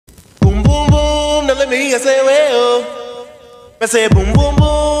me say well. Me say boom boom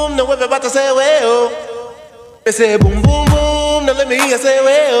boom, no ever about to say well. Me say boom boom boom, no let me say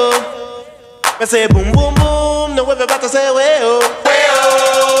well. Me say boom boom boom, no ever about to say well.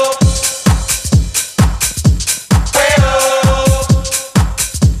 Well.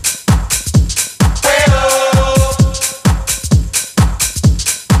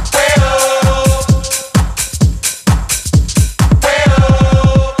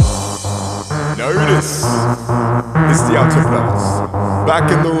 It's the Outhere brothers, back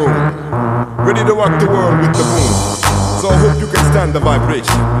in the room, ready to rock the world with the boom. So I hope you can stand the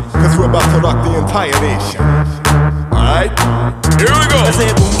vibration, cause we're about to rock the entire nation. Alright, here we go. I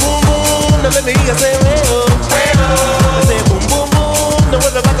say boom boom boom, now let me hear say well. I say boom boom boom, now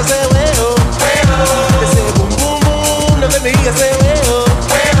we're about to say well. I say boom boom boom, now let me hear say well.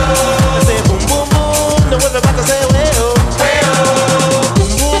 I say boom boom boom, now we're about to say well.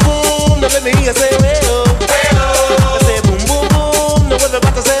 Boom boom boom, now let me hear say well.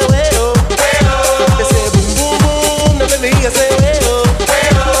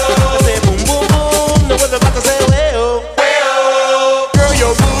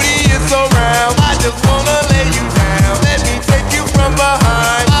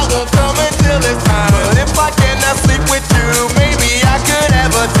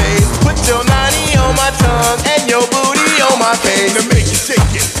 And your booty on my face. To make you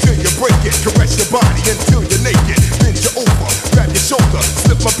shake it, till you break it. Caress your body until you're naked. Bend you over, grab your shoulder.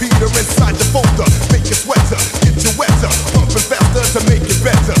 Slip my Peter inside your folder. Make you sweater, get you wetter. Pumping faster to make it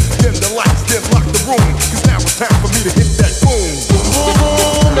better. Dim the lights, then lock the room. Cause now it's time for me to hit that boom. Boom, boom,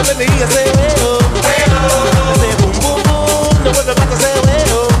 boom, now let me hear say well. I say boom, boom, boom, now we're about to say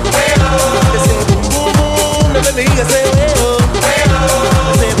well. I say boom, boom, boom, now let me hear say well.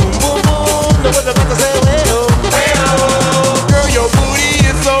 I say boom, boom, boom, now we're about to say well.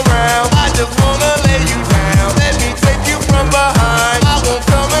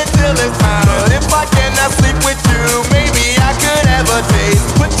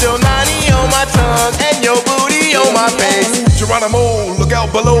 And your booty on my face. Geronimo, look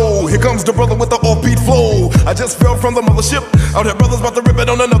out below. Here comes the brother with the offbeat flow. I just fell from the mothership. Out here, brothers about to rip it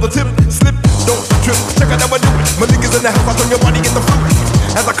on another tip. Slip, don't trip, check out how I do it. My niggas in the house, I turn your body into fluid.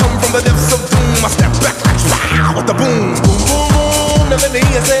 As I come from the depths of doom, I step back like wow with the boom. Boom, boom, boom, now let me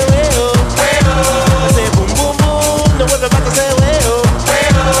hear say well. I say boom, boom, boom, now we're about to say well.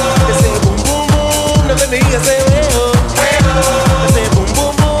 I say boom, boom, boom, now let me hear say well. I say boom,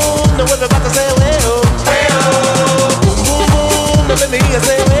 boom, boom, now we're about to say well. Let me hear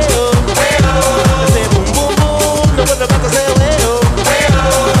say well. I say boom boom boom, now we're about to say well.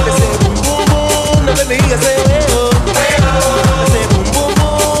 I say boom boom boom, now let me hear say well. I say boom boom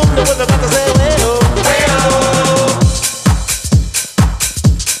boom, now we're about to say well.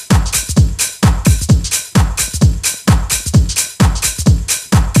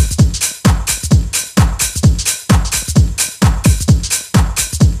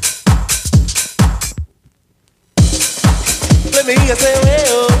 Let me hear say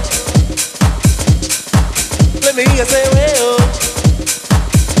well. Let me hear say well.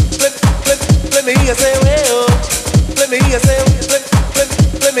 Let me hear say well. Let me hear say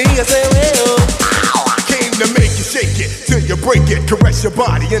let me hear say well. I came to make you shake it till you break it. Caress your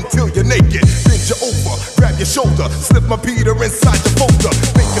body until you're naked. Bend you over, grab your shoulder. Slip my Peter inside your folder.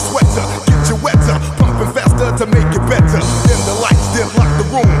 Make you sweater, get you wetter. Pumping faster to make it better. Dim the lights, then lock the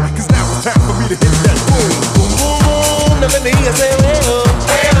room. Cause now it's time for me to hit that boom. Boom boom boom, now let me hear say